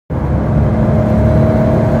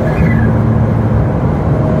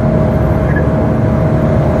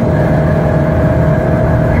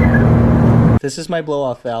This is my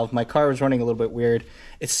blow-off valve. My car was running a little bit weird.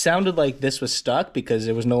 It sounded like this was stuck because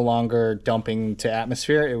it was no longer dumping to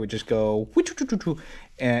atmosphere. It would just go,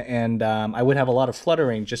 and I would have a lot of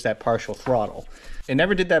fluttering just at partial throttle. It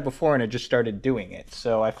never did that before, and it just started doing it.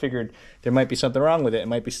 So I figured there might be something wrong with it. It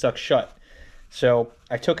might be stuck shut. So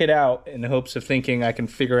I took it out in the hopes of thinking I can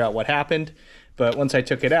figure out what happened. But once I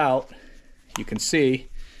took it out, you can see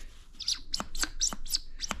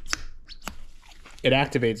it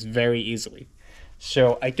activates very easily.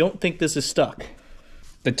 So I don't think this is stuck.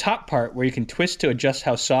 The top part where you can twist to adjust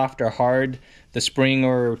how soft or hard the spring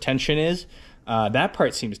or tension is, that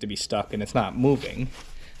part seems to be stuck and it's not moving.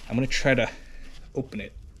 I'm gonna try to open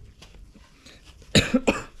it.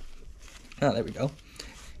 Oh, there we go.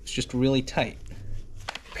 It's just really tight.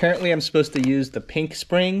 Apparently I'm supposed to use the pink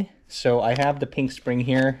spring, so I have the pink spring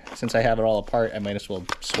here. Since I have it all apart, I might as well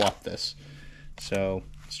swap this. So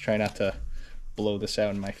let's try not to blow this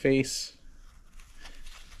out in my face.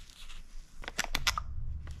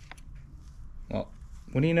 Well,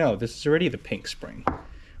 what do you know? This is already the pink spring.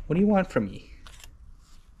 What do you want from me?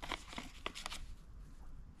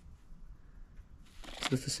 Is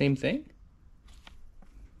this the same thing?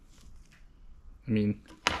 I mean,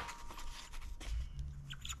 the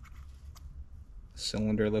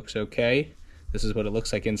cylinder looks okay. This is what it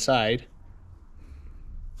looks like inside.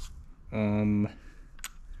 All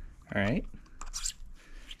right.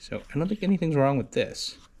 So I don't think anything's wrong with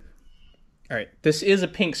this. All right, this is a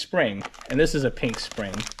pink spring, and this is a pink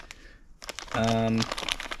spring. I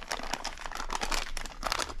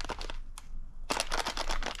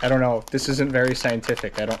don't know. This isn't very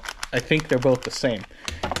scientific. I think they're both the same.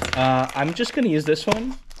 I'm just gonna use this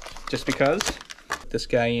one, just because. Put this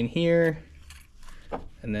guy in here,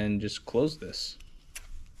 and then just close this.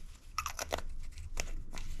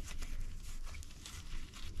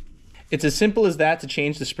 It's as simple as that to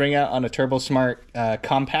change the spring out on a Turbosmart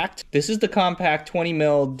Compact. This is the Compact 20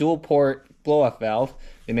 mil dual port blow-off valve.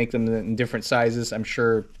 They make them in different sizes. I'm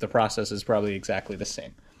sure the process is probably exactly the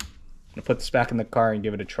same. I'm gonna put this back in the car and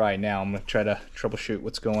give it a try now. I'm gonna try to troubleshoot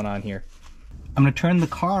what's going on here. I'm gonna turn the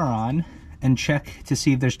car on and check to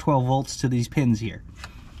see if there's 12 volts to these pins here.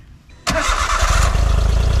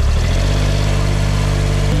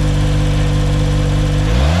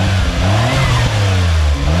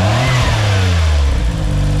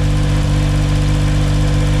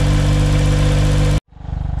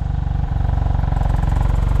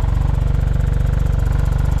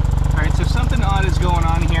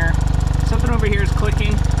 Over here is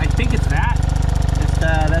clicking. I think it's that.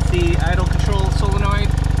 That's the idle control solenoid,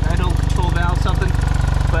 idle control valve, something.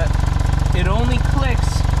 But it only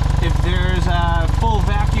clicks if there's a full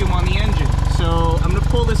vacuum on the engine. So I'm going to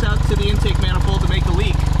pull this out to the intake manifold to make a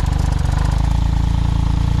leak,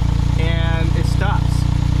 and it stops.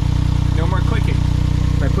 No more clicking.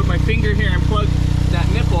 If I put my finger here and plug that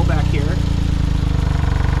nipple back here,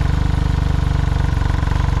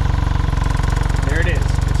 there it is.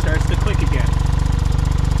 Starts to click again.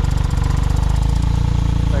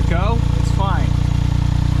 Let go, it's fine.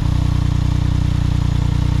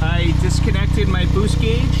 I disconnected my boost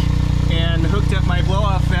gauge and hooked up my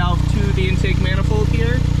blow-off valve to the intake manifold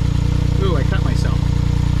here. Ooh, I cut myself.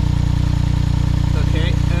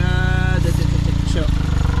 Okay, so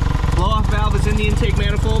blow-off valve is in the intake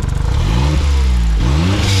manifold.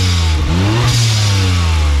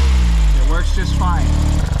 It works just fine.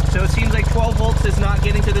 So it seems like 12 volts is not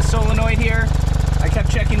getting to the solenoid here. I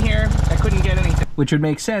kept checking here, I couldn't get anything. Which would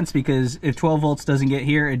make sense, because if 12 volts doesn't get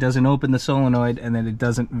here, it doesn't open the solenoid, and then it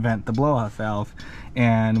doesn't vent the blow-off valve,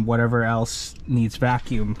 and whatever else needs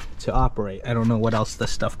vacuum to operate. I don't know what else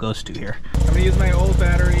this stuff goes to here. I'm gonna use my old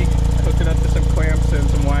battery, hooked it up to some clamps and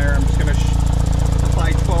some wire. I'm just gonna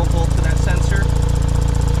apply 12 volts to that sensor,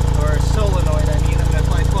 or solenoid, I mean. I'm gonna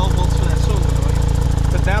apply 12 volts to that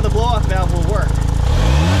solenoid. But now the blow-off valve will work.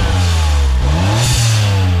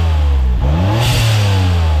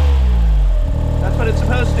 That's what it's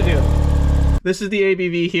supposed to do. This is the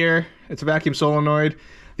ABV here. It's a vacuum solenoid.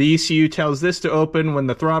 The ECU tells this to open when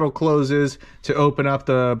the throttle closes to open up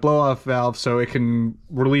the blow-off valve so it can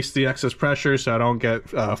release the excess pressure so I don't get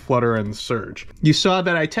flutter and surge. You saw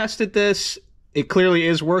that I tested this. It clearly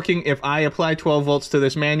is working. If I apply 12 volts to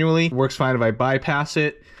this manually, it works fine if I bypass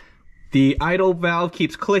it. The idle valve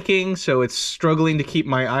keeps clicking, so it's struggling to keep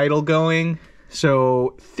my idle going.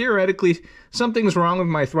 So theoretically, something's wrong with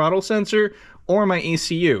my throttle sensor or my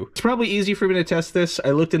ECU. It's probably easy for me to test this.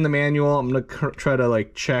 I looked in the manual. I'm gonna try to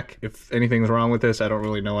check if anything's wrong with this. I don't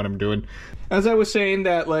really know what I'm doing. As I was saying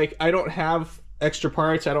that I don't have extra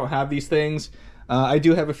parts. I don't have these things. I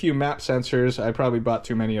do have a few map sensors. I probably bought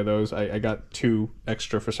too many of those. I got 2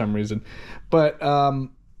 extra for some reason. But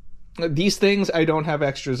these things I don't have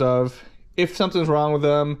extras of. If something's wrong with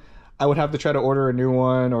them, I would have to try to order a new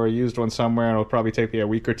one or a used one somewhere, and it'll probably take me a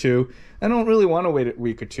week or 2. I don't really want to wait a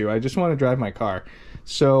week or 2. I just want to drive my car.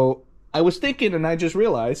 So I was thinking, and I just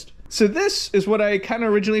realized, so this is what I kind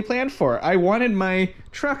of originally planned for. I wanted my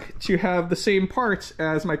truck to have the same parts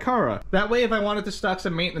as my Cara. That way, if I wanted to stock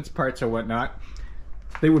some maintenance parts or whatnot,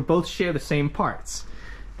 they would both share the same parts.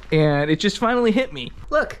 And it just finally hit me.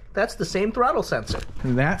 Look, that's the same throttle sensor.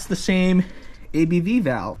 And that's the same ABV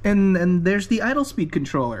valve. And there's the idle speed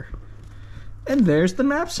controller. And there's the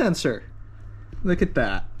map sensor. Look at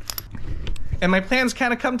that. And my plans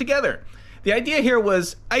kind of come together. The idea here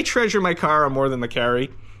was, I treasure my Cara more than the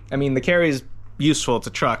Carry. I mean, the Carry is useful, it's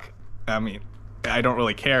a truck. I mean, I don't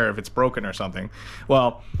really care if it's broken or something.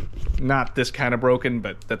 Well, not this kind of broken,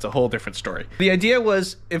 but that's a whole different story. The idea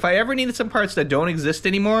was, if I ever needed some parts that don't exist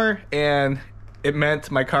anymore, and it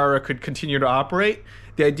meant my Cara could continue to operate,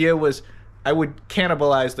 the idea was I would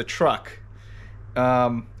cannibalize the truck.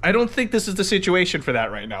 I don't think this is the situation for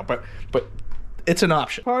that right now, but it's an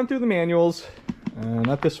option. Pawing through the manuals,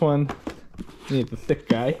 not this one. I need the thick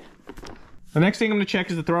guy. The next thing I'm going to check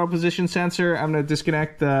is the throttle position sensor. I'm going to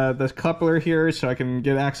disconnect the coupler here so I can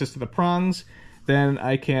get access to the prongs. Then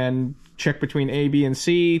I can check between A, B, and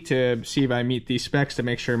C to see if I meet these specs to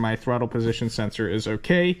make sure my throttle position sensor is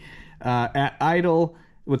okay. At idle,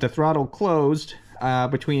 with the throttle closed,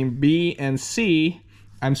 between B and C,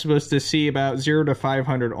 I'm supposed to see about 0 to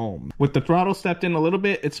 500 ohm. With the throttle stepped in a little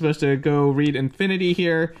bit, it's supposed to go read infinity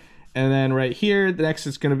here. And then right here, the next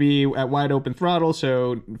is going to be at wide open throttle.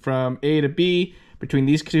 So from A to B, between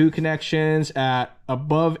these 2 connections at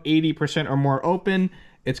above 80% or more open,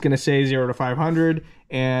 it's going to say 0 to 500.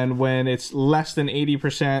 And when it's less than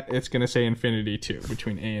 80%, it's going to say infinity too,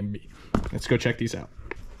 between A and B. Let's go check these out.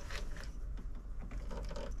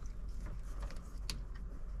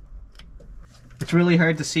 It's really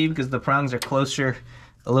hard to see because the prongs are closer,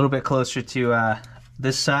 a little bit closer to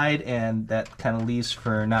this side, and that kind of leaves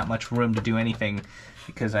for not much room to do anything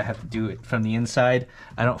because I have to do it from the inside.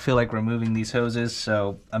 I don't feel like removing these hoses,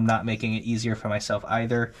 so I'm not making it easier for myself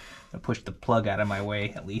either. I push the plug out of my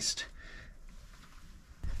way at least.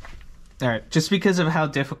 Alright, just because of how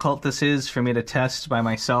difficult this is for me to test by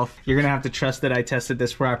myself, you're going to have to trust that I tested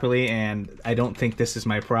this properly, and I don't think this is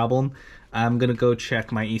my problem. I'm going to go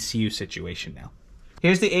check my ECU situation now.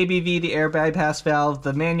 Here's the ABV, the air bypass valve.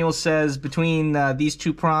 The manual says between these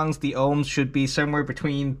 2 prongs, the ohms should be somewhere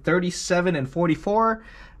between 37 and 44.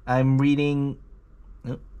 I'm reading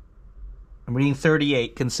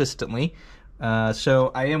 38 consistently.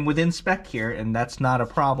 So I am within spec here, and that's not a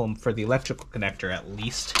problem for the electrical connector at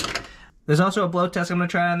least. There's also a blow test I'm going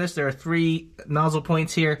to try on this. There are 3 nozzle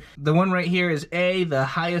points here. The one right here is A, the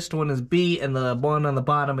highest one is B, and the one on the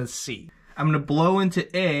bottom is C. I'm going to blow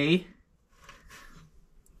into A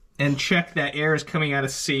and check that air is coming out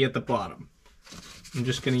of C at the bottom. I'm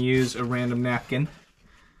just going to use a random napkin.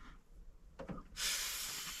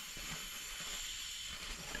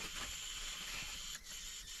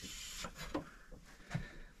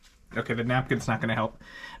 Okay, the napkin's not going to help,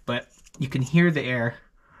 but you can hear the air.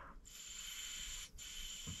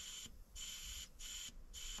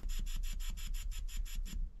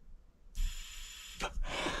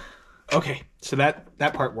 Okay, so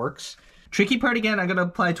that part works. Tricky part again, I'm going to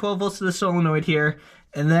apply 12 volts to the solenoid here,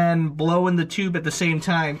 and then blow in the tube at the same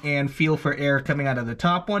time and feel for air coming out of the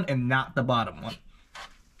top one and not the bottom one.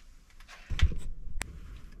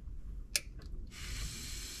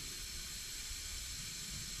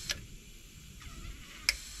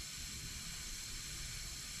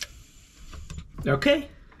 Okay,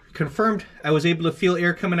 confirmed. I was able to feel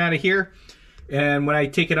air coming out of here, and when I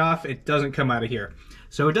take it off, it doesn't come out of here.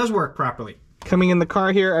 So it does work properly. Coming in the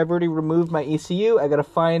car here, I've already removed my ECU. I gotta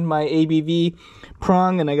find my ABV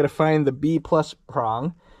prong, and I gotta find the B plus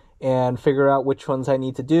prong and figure out which ones I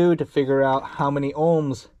need to do to figure out how many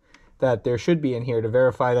ohms that there should be in here to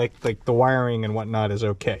verify like the wiring and whatnot is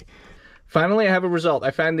okay. Finally, I have a result.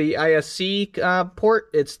 I found the ISC port.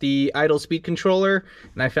 It's the idle speed controller,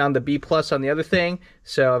 and I found the B plus on the other thing.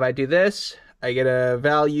 So if I do this, I get a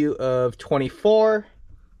value of 24.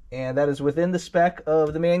 And that is within the spec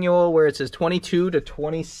of the manual where it says 22 to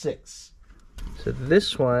 26. So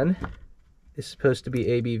this one is supposed to be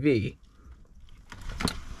ABV.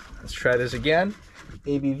 Let's try this again.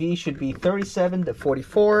 ABV should be 37 to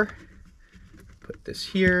 44. Put this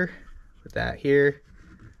here, put that here.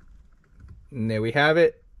 And there we have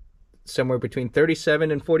it. Somewhere between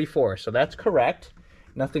 37 and 44. So that's correct.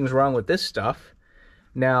 Nothing's wrong with this stuff.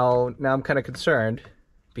 Now I'm kind of concerned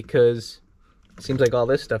because it seems like all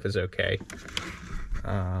this stuff is okay.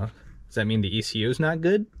 Does that mean the ECU is not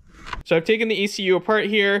good? So I've taken the ECU apart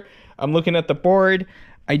here. I'm looking at the board.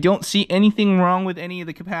 I don't see anything wrong with any of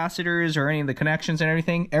the capacitors or any of the connections and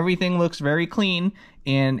everything. Everything looks very clean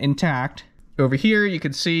and intact. Over here, you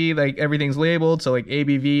can see like everything's labeled. So like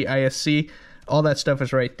ABV, ISC, all that stuff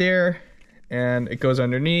is right there. And it goes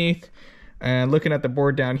underneath. And looking at the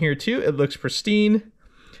board down here too, it looks pristine.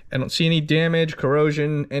 I don't see any damage,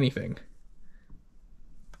 corrosion, anything.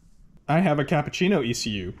 I have a Cappuccino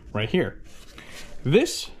ECU right here.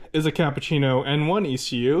 This is a Cappuccino N1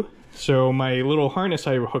 ECU, so my little harness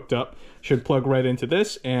I hooked up should plug right into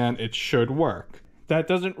this and it should work. That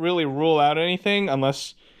doesn't really rule out anything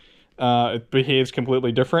unless it behaves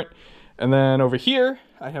completely different. And then over here,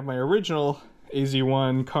 I have my original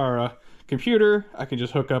AZ-1 Cara computer. I can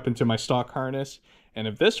just hook up into my stock harness, and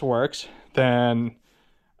if this works, then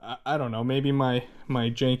I don't know, maybe my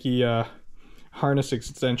janky harness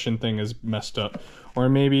extension thing is messed up, or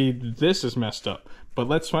maybe this is messed up, but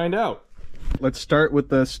let's find out. Let's start with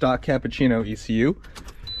the stock Cappuccino ECU.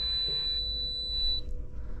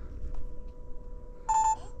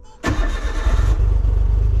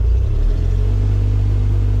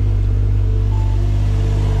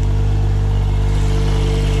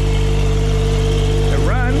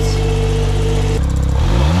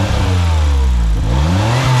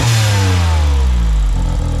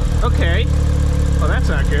 Okay, well that's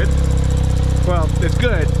not good. Well, it's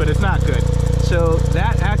good, but it's not good. So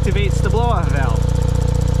that activates the blow-off valve.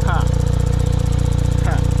 Huh.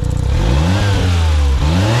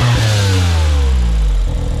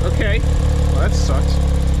 Okay, well that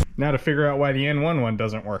sucks. Now to figure out why the N1 one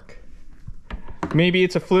doesn't work. Maybe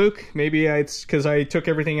it's a fluke, maybe it's because I took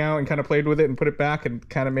everything out and kind of played with it and put it back and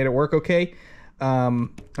kind of made it work okay.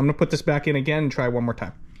 I'm gonna put this back in again and try one more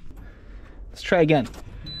time. Let's try again.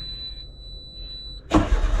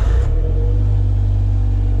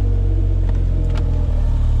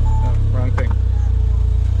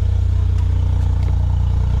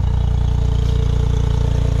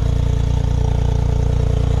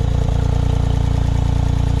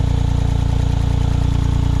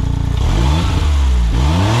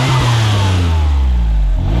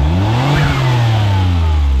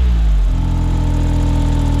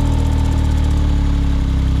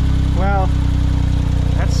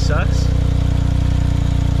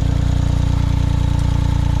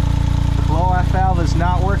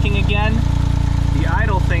 Not working again. The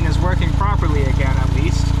idle thing is working properly again, at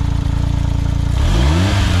least.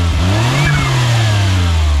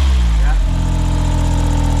 Yeah.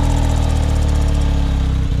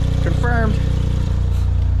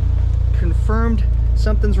 Confirmed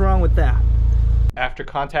something's wrong with that. After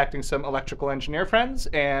contacting some electrical engineer friends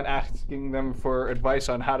and asking them for advice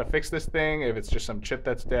on how to fix this thing, if it's just some chip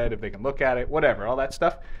that's dead, if they can look at it, whatever, all that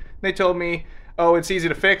stuff, they told me, oh, it's easy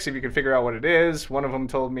to fix if you can figure out what it is. One of them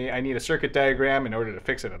told me I need a circuit diagram in order to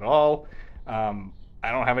fix it at all. I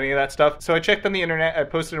don't have any of that stuff. So I checked on the internet. I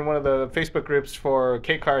posted in one of the Facebook groups for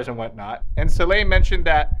K-cars and whatnot. And Soleil mentioned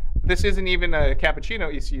that this isn't even a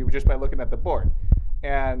Cappuccino ECU just by looking at the board.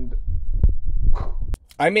 And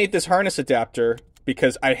I made this harness adapter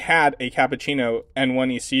because I had a Cappuccino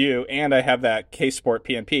N1 ECU and I have that K-Sport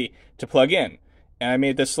PNP to plug in. And I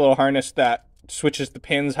made this little harness that switches the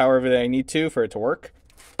pins however I need to for it to work.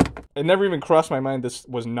 It never even crossed my mind this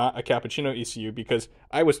was not a Cappuccino ECU because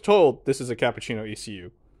I was told this is a Cappuccino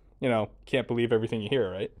ECU. You know, can't believe everything you hear,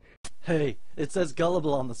 right? Hey, it says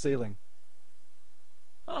gullible on the ceiling.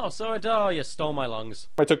 Oh, so you stole my lungs.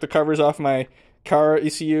 I took the covers off my Cara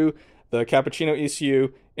ECU, the Cappuccino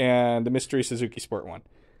ECU, and the mystery SuzukiSport one.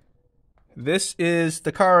 This is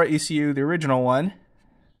the Cara ECU, the original one.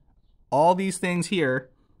 All these things here,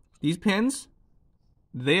 these pins,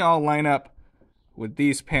 they all line up with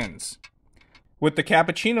these pins. With the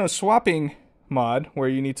Cappuccino swapping mod, where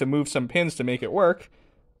you need to move some pins to make it work,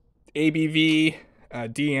 ABV,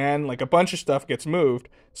 DN, like a bunch of stuff gets moved.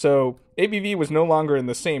 So ABV was no longer in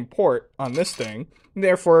the same port on this thing.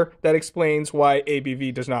 Therefore, that explains why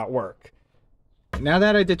ABV does not work. Now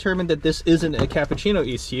that I determined that this isn't a Cappuccino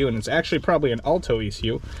ECU, and it's actually probably an Alto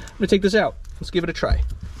ECU, I'm going to take this out. Let's give it a try.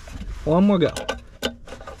 One more go.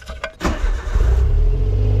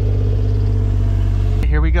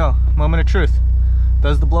 Here we go. Moment of truth.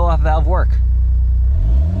 Does the blow-off valve work?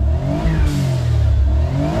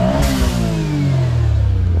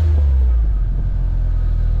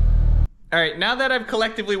 Alright, now that I've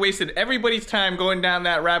collectively wasted everybody's time going down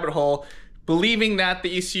that rabbit hole, believing that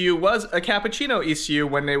the ECU was a Cappuccino ECU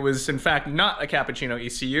when it was in fact not a Cappuccino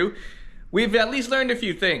ECU, we've at least learned a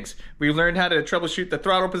few things. We learned how to troubleshoot the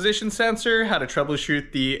throttle position sensor, how to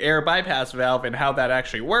troubleshoot the air bypass valve and how that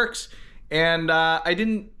actually works. And I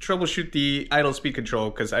didn't troubleshoot the idle speed control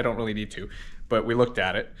because I don't really need to, but we looked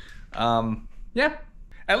at it. Yeah,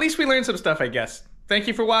 at least we learned some stuff, I guess. Thank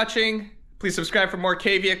you for watching. Please subscribe for more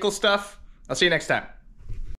K vehicle stuff. I'll see you next time.